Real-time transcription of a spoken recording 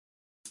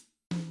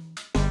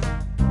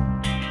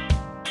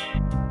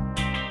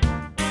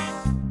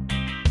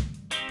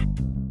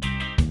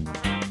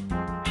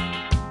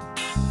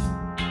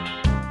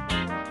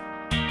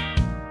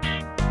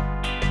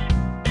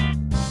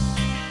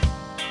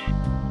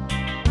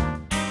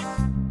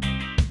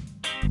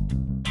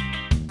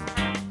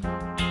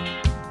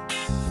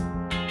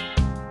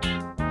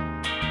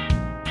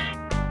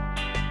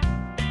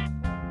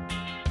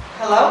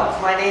Hello,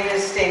 my name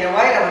is Dana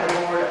White. I'm on the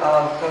board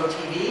of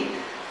GoTV.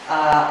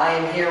 I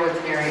am here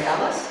with Mary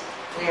Ellis.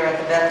 We are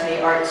at the Bethany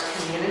Arts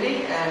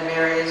Community, and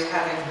Mary is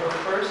having her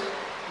first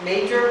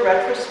major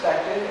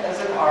retrospective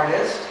as an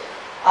artist.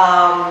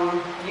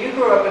 You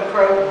grew up in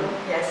Croton.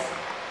 Yes.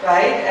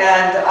 Right?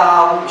 And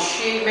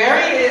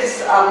Mary is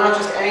not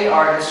just any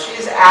artist,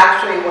 she's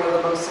actually one of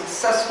the most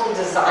successful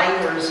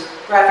designers,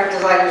 graphic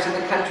designers in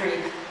the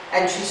country.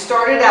 And she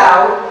started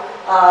out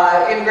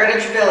in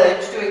Greenwich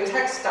Village doing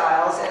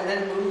textiles and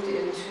then moved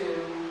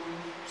into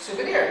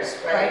souvenirs,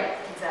 right? Right,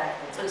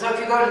 exactly. And so if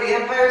you go to the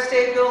Empire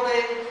State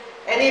Building,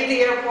 any of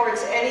the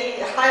airports,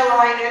 any High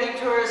Line, any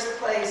tourist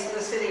place in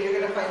the city, you're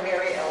going to find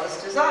Mary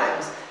Ellis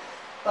designs.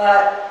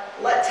 But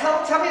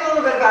tell me a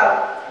little bit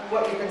about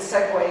what you've been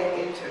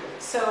segueing into.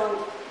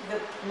 So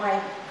my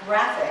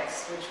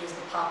graphics, which was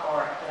the pop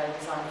art that I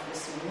designed for the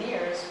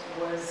souvenirs,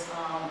 was,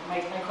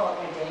 I call it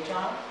my day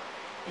job,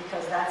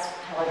 because that's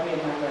how I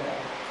made my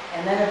living.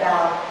 And then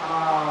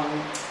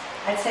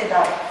I'd say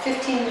about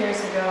 15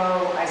 years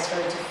ago, I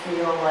started to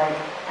feel like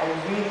I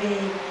really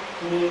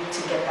need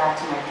to get back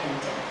to my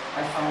painting,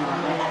 my fine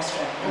art, my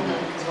abstract painting,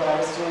 because what I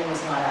was doing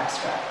was not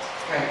abstract.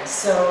 Right.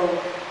 So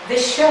this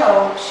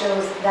show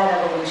shows that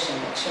evolution.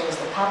 It shows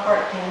the pop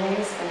art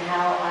paintings and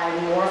how I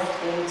morphed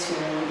into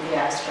the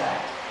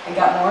abstract and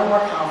got more and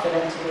more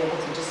confident to be able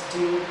to just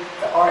do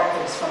the art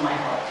that was from my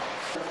heart.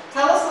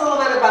 Tell us a little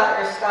bit about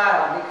your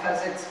style,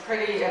 because it's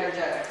pretty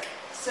energetic.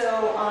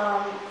 So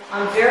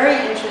I'm very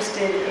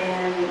interested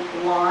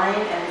in line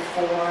and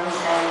form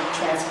and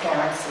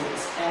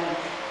transparencies. And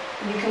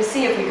you can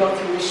see if we go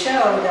through the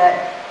show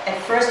that at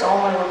first all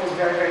my work was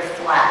very, very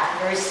flat,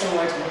 very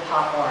similar to the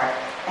pop art.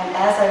 And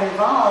as I've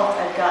evolved,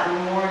 I've gotten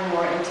more and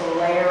more into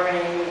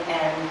layering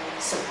and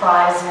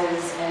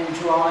surprises and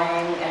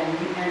drawing and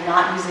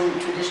not using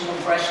traditional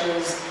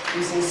brushes,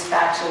 using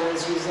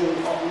spatulas, using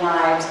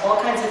knives, all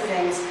kinds of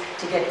things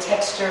to get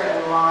texture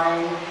and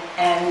line.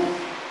 And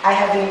I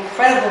have an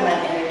incredible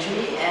amount of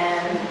energy,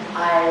 and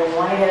I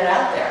want to get it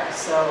out there.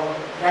 So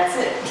that's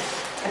it.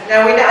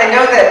 Now I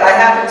know that I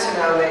happen to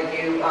know that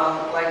you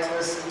like to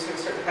listen to a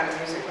certain kind of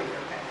music when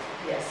you're painting.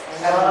 Yes,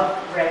 I love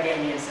reggae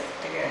music.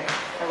 Okay.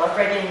 I love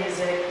reggae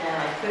music, and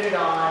I put it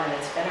on, and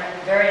it's been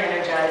very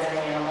energizing.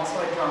 And I'm also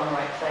a drummer.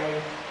 I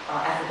play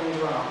African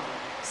drum,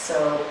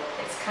 so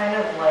it's kind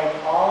of like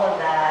all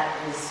of that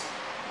is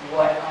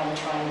what I'm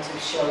trying to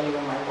show you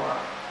in my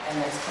work,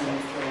 and that's coming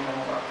through in my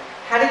work.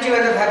 How did you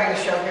end up having a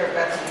show here at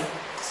Bethany?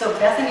 So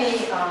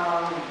Bethany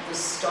was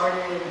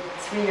started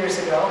 3 years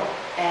ago,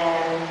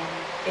 and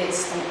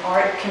it's an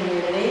art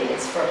community.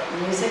 It's for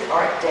music,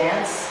 art,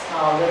 dance,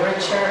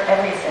 literature,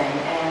 everything.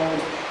 And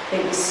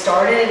it was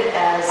started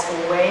as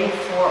a way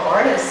for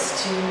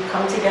artists to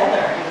come together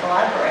and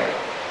collaborate.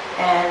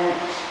 And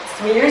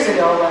 3 years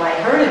ago, when I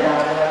heard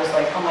about it, I was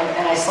like, oh my,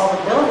 and I saw the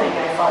building,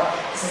 and I thought,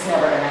 this is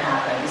never going to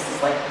happen. This is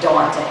like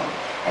daunting.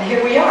 And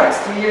here we are, it's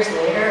 3 years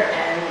later,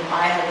 and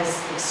I had this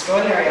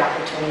extraordinary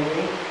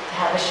opportunity to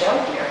have a show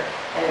here.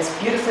 And it's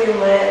beautifully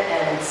lit,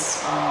 and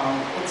it's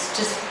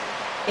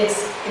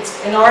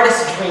an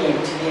artist's dream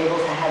to be able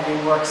to have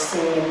your work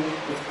seen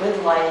with good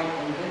light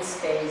and good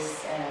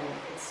space, and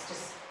it's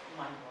just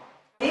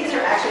mind-blowing. These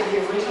are actually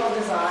the original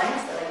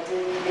designs that I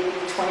did maybe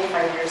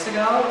 25 years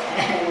ago,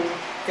 and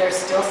they're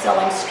still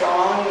selling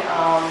strong.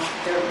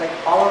 They're like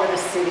all over the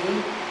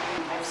city.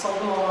 I've sold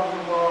them all over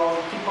the world.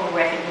 People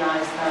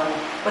recognize them.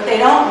 What they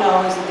don't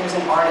know is that there's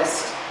an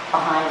artist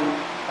behind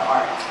the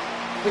art,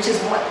 which is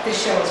what this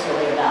show is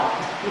really about.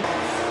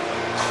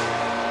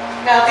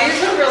 Now these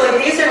are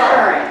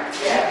current.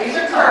 Yeah, these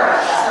are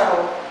current.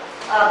 So,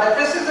 but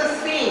this is a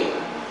theme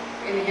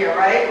in here,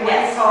 right? What do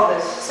you call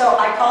this? So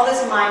I call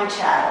this mind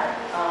chatter.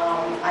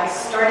 I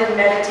started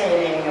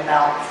meditating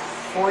about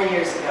 4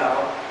 years ago,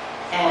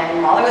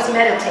 and while I was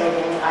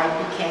meditating, I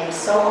became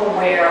so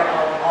aware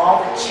of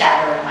all the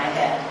chatter in my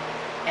head,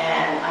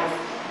 and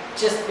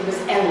it was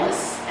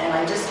endless, and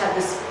I just had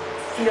this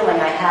feeling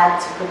I had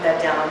to put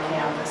that down on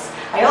canvas.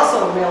 I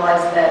also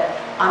realized that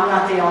I'm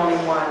not the only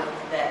one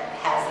that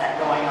has that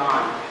going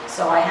on.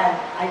 So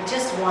I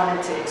just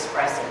wanted to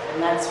express it, and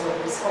that's what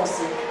this whole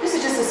series, this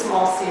is just a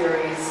small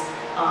series,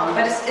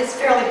 but it's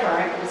fairly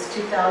current. It was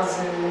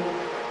 2017,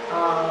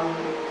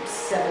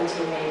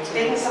 18.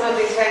 Didn't some of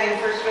these hang in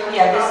First Village?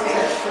 Yeah, this is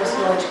at First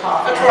Village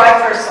Coffee. That's where I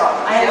first saw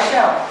them. I had a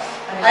show.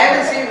 I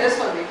haven't seen this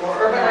one before,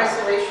 Urban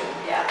Isolation.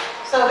 Yeah.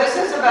 So this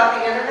is about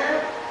the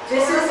internet?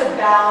 This is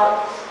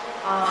about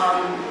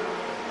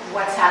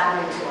what's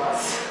happening to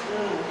us,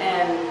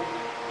 and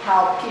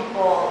how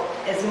people,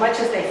 as much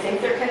as they think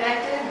they're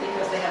connected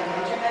because they have the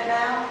internet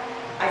now,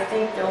 I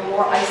think they're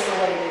more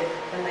isolated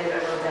than they've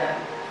ever been.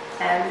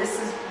 And this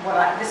is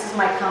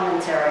my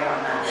commentary on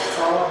that. It's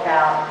all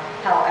about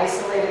how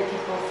isolated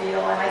people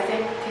feel, and I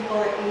think people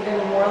are even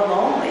more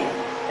lonely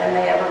than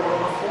they ever were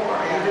before,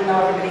 even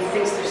though everybody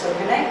thinks they're so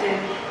connected,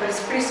 but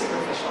it's pretty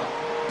superficial.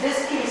 This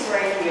piece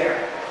right here,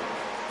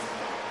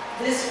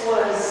 this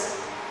was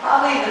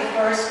probably the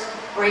first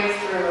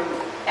breakthrough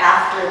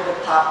after the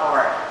pop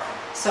art.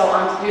 So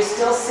you're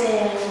still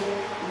seeing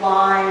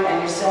line and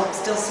you're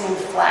still seeing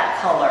flat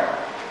color.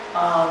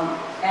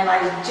 And I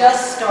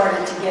just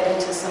started to get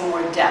into some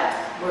more depth,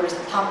 whereas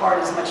the pop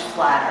art is much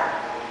flatter.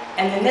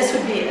 And then this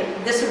would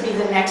be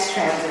the next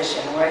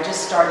transition, where I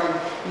just started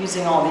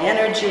using all the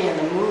energy and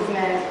the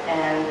movement.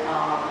 And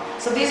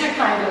so these are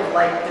kind of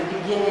like the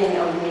beginning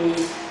of me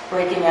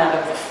breaking out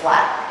of the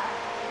flat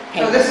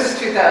paint. So this is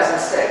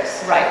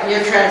 2006. Right. You're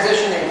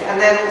transitioning.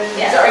 And then,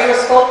 Yes. are you a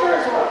sculptor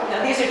as well?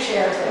 No, these are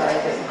chairs that I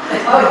did.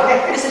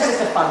 Okay. This is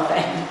just a fun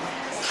thing.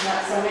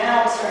 So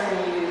now I'm starting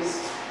to use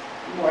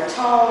more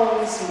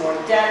tones, more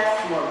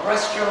depth, more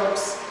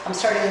brushstrokes. I'm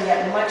starting to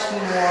get much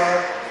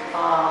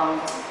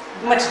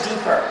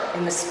deeper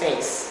in the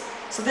space.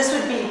 So this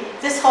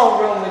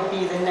whole room would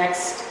be the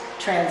next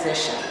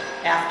transition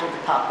after the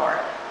pop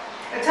art.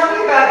 And tell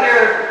me about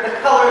the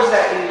colors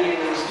that you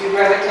use. Do you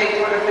gravitate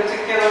toward a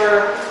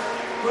particular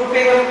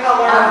grouping of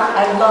color?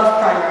 I love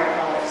primary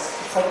colors.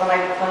 It's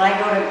like when I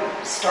go to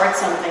start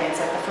something, it's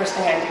like the first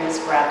thing I do is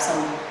grab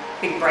some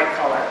big bright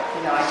color.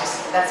 You know,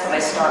 that's what I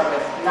start with.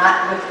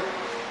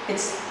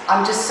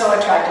 I'm just so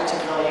attracted to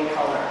brilliant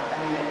color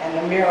and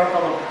the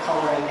miracle of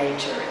color in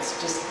nature. It's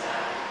just,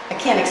 I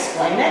can't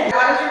explain it.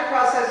 How does your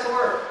process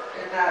work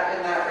in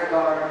that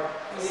regard?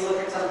 When you look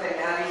at something,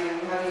 how do you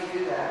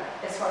do that?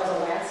 As far as a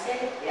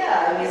landscape?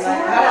 Yeah, It's like,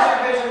 more how does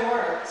about- your vision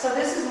work? So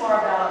this is more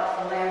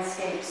about the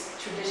landscape's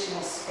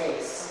traditional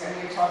space. When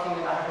you're talking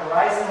about a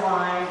horizon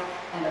line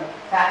and a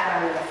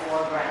background and a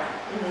foreground.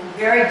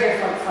 Very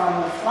different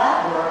from the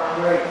flat work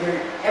where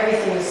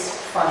everything is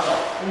frontal.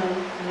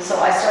 So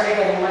I started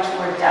getting much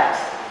more depth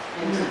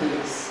into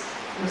these.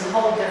 It was a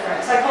whole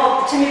different,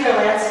 to me they're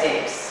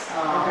landscapes.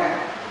 Okay.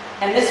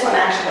 And this one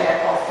actually I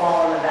call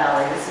Fall in the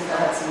Valley. This is the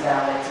Hudson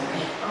Valley to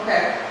me.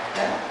 Okay.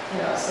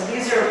 You know, so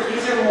these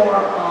are more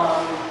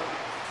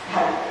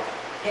have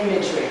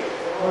imagery,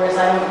 whereas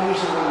I don't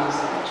usually use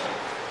imagery.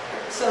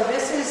 So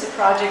this is a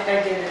project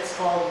I did. It's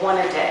called One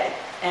a Day,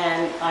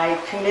 and I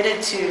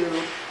committed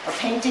to a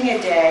painting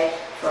a day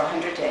for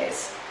 100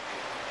 days.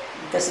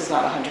 This is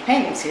not 100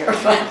 paintings here,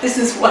 but this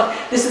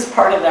is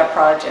part of that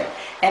project.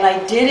 And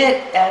I did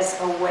it as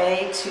a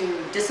way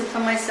to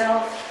discipline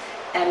myself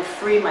and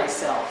free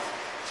myself.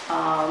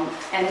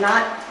 And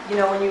not, you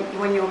know,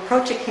 when you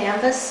approach a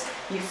canvas,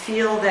 you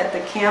feel that the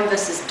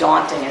canvas is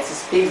daunting. It's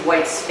this big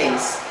white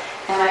space.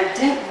 And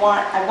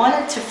I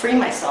wanted to free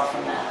myself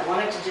from that. I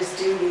wanted to just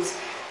do these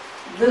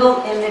little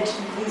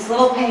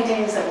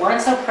paintings that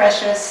weren't so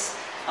precious.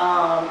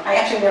 I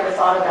actually never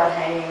thought about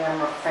hanging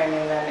them or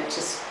framing them. It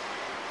just,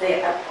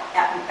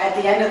 at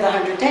the end of the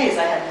 100 days,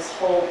 I had this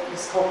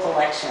whole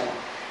collection.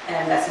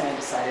 And that's when I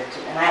decided to,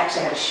 and I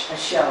actually had a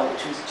show,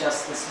 which was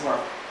just this work.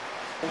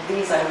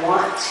 These I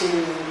want to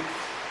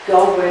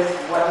go with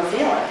what I'm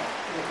feeling,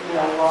 you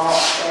know,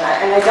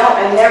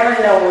 I never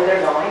know where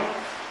they're going.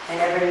 I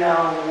never know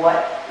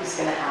what is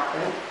going to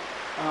happen.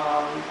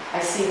 I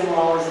see them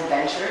all as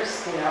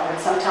adventures, you know, and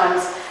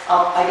sometimes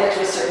I get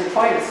to a certain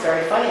point, it's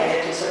very funny, I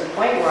get to a certain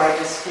point where I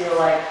just feel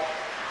like,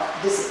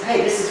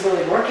 hey, this is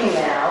really working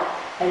now,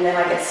 and then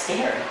I get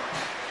scared.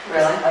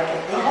 Really?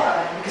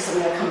 Because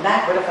I'm going to come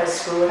back, what if I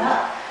screw it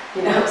up?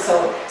 You know,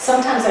 so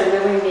sometimes I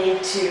really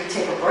need to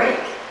take a break.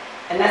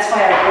 And that's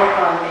why I work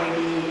on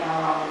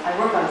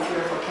 3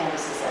 or 4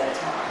 canvases at a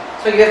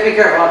time. So you have to be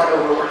careful not to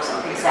overwork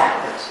something.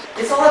 Exactly.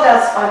 It's all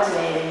about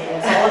spontaneity,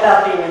 and it's all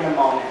about being in the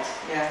moment.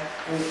 Yeah.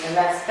 And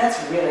that's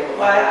really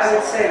what Well, I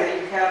would say that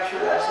you capture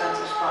that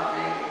sense of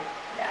spontaneity.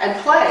 Yeah. And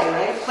play,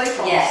 right?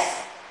 Playfulness.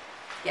 Yes.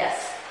 Yes.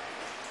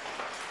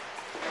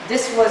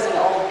 This was an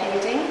old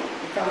painting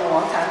from a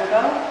long time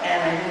ago, and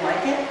I didn't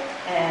like it.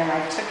 And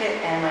I took it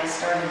and I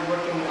started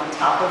working on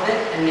top of it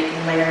and making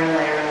layer and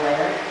layer and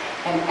layer.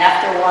 And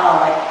after a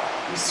while,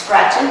 you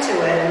scratch into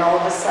it, and all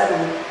of a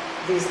sudden,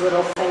 these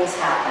little things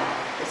happen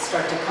that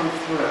start to come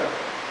through.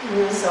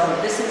 So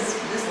this is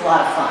a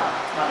lot of fun.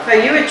 So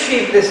you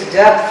achieve this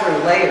depth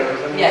through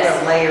layers. I mean, Yes. you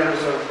have layers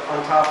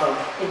on top of,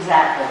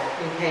 Exactly.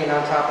 you paint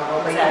on top of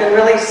it. But Exactly. you can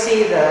really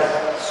see the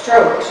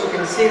strokes. You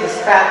can see the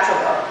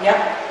spatula. Yep.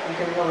 You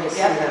can really see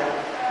Yep. that.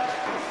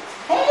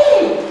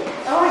 Hey!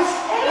 Oh, it's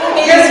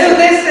hey! Guess who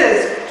this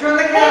is? Turn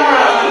the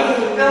camera.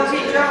 Hey! Bill T.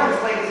 Jones,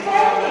 ladies and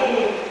gentlemen.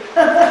 Hey!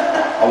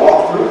 I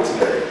walked through it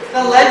today.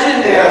 The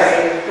legendary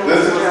Yes, Bill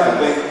this T. is, I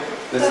think,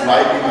 this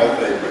might be my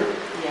favorite.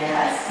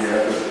 Yes.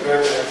 Yeah,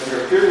 because there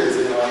are periods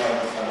that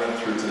I went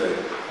through today.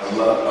 I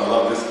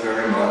love this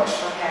very much.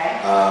 Okay.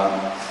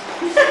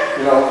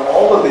 You know,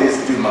 all of these,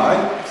 do you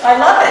mind? I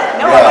love it.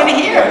 No, Yeah, I want to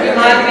hear. yeah, You yeah.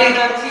 mind being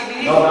on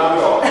TV? No, not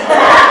at all.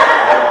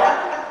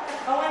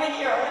 I want to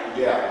hear. I want to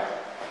hear. Yeah,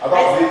 I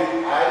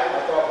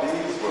thought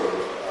these were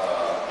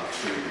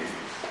intriguing.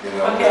 You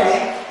know,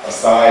 Okay. a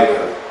side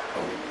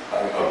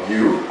of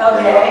you.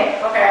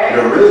 Okay. Okay.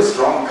 You're really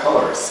strong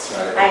colors.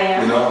 I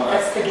am. You know,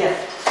 That's the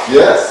gift.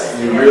 yes,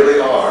 you really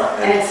are.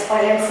 And it's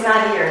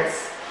not here.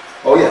 It's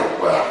Oh yeah,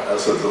 well,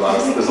 so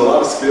there's a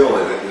lot of skill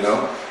in it, you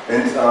know.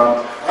 And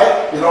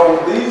you know,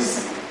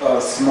 these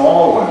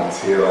small ones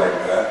here like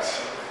that,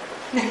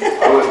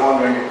 I was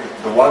wondering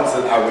the ones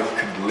that I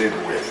could live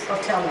with.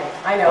 Oh, tell me.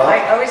 I know.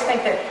 I always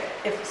think that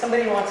if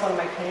somebody wants one of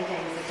my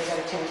paintings, if they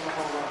got to change the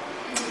whole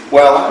look.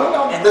 Well, I don't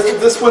know.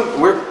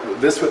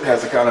 This one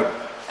has a kind of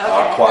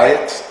Okay.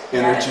 quiet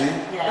energy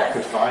Yes. that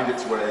could find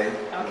its way,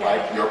 Okay.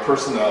 like your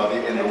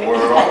personality in the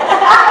world. Right?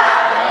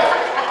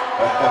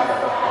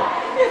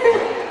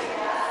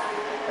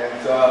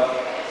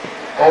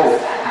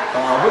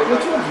 And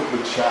which one's with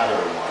the chatter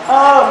one?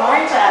 Oh,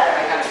 my chatter.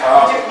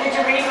 Did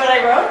you read what I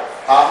wrote?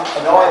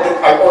 No, I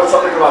didn't. I wrote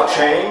something about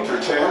change or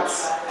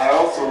chance. I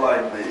also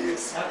like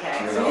these.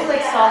 Okay. You So know? you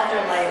like softer,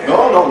 lighter.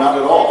 No, not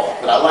at all.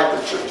 But I like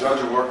to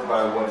judge a work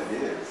by what it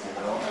is, you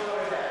know?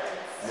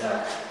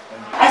 Yeah.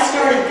 I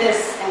started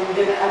this, and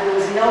there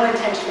was no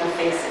intention of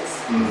faces.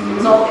 Mhm.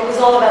 It was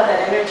all about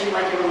that energy,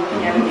 like you were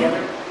looking at in the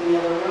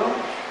other room,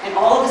 and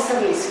all of a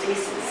sudden these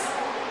faces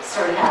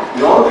started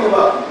happening. The only thing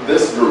about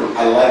this group,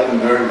 I like them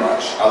very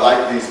much. I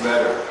like these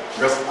better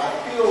because I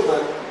feel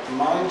that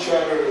mind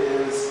chatter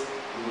is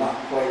not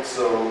quite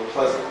so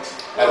pleasant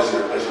as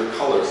your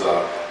colors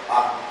are.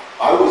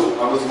 I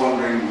was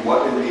wondering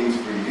what it means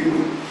for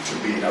you to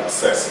be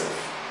obsessive,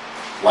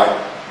 like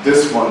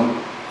this one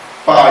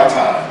 5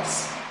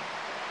 times.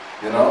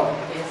 You know,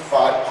 Yes.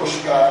 5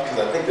 pushback, because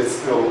I think there's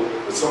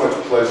so much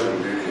pleasure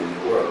and beauty in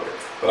your work.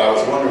 But I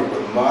was wondering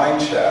with mind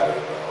chatter,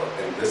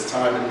 though, in this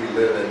time that we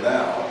live in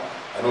now,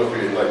 I don't know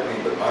if you're like me,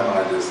 but my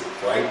mind is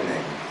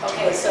frightening.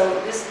 Okay, so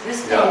this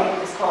Yeah.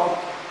 painting is called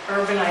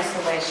Urban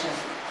Isolation,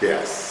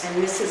 Yes.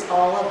 and this is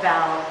all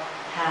about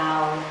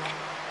how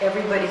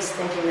everybody's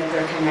thinking that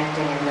they're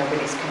connecting and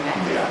nobody's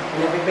connecting, Yeah.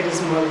 and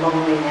everybody's more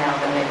lonely now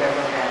than they've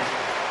ever been.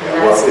 Yeah,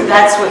 And well,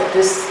 that's what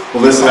this.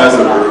 Well, this is has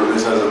a about.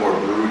 more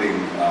brooding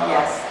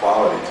Yes.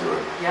 quality to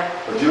it. Yep.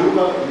 But you're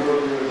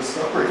a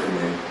discovery for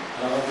me.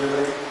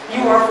 Really?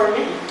 You are for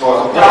me.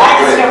 Well, But I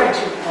great. discovered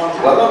you a long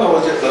time Well, ago. no,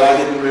 it's just that I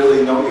didn't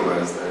really know you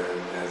as a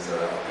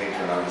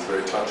painter, and I was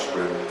very touched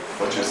with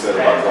what you said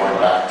about going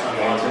back to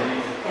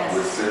painting Yes.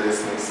 with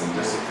seriousness and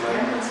discipline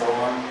and so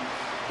on.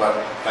 But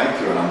thank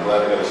you, and I'm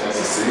glad I got a chance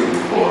to see you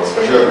before,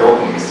 especially at your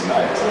openings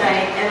tonight.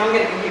 Tonight, and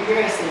you're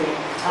gonna see me.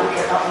 I'm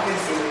Okay.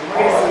 gonna see you.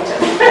 We're gonna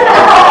see each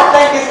other.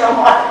 Thank you so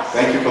much.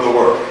 Thank you for the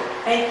work.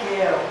 Thank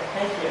you.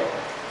 Thank you.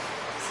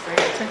 It's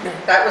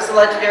great. That was the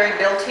legendary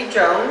Bill T.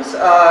 Jones,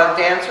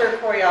 dancer,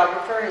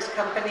 choreographer. His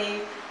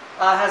company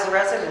has a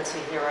residency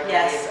here, I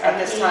Yes, believe, and at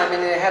this he- time,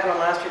 and they had one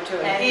last year too,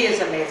 and and he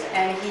is amazing.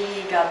 And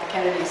he got the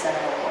Kennedy Center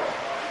Award.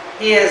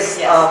 He is,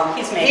 Yes,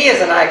 he's major. he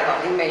is an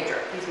icon, he's major.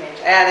 He's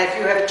major. And if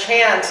you have a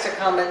chance to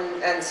come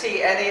and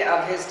see any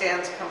of his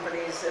dance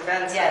company's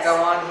events that Yes.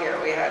 go on here,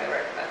 we highly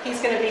recommend.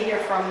 He's going to be here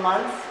for a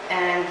month,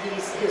 and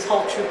his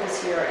whole troupe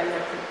is here, and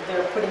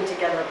they're putting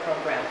together a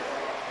program.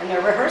 And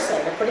they're rehearsing,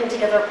 they're putting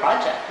together a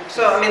project.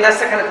 So, I mean, that's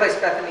the kind of place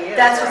Bethany is,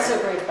 That's what's right?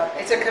 so great about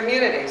It's this. a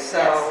community, so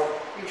Yes.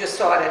 you just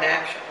saw it in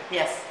action,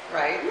 Yes.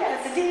 right?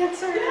 Yes. The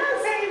dancer.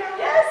 Yes.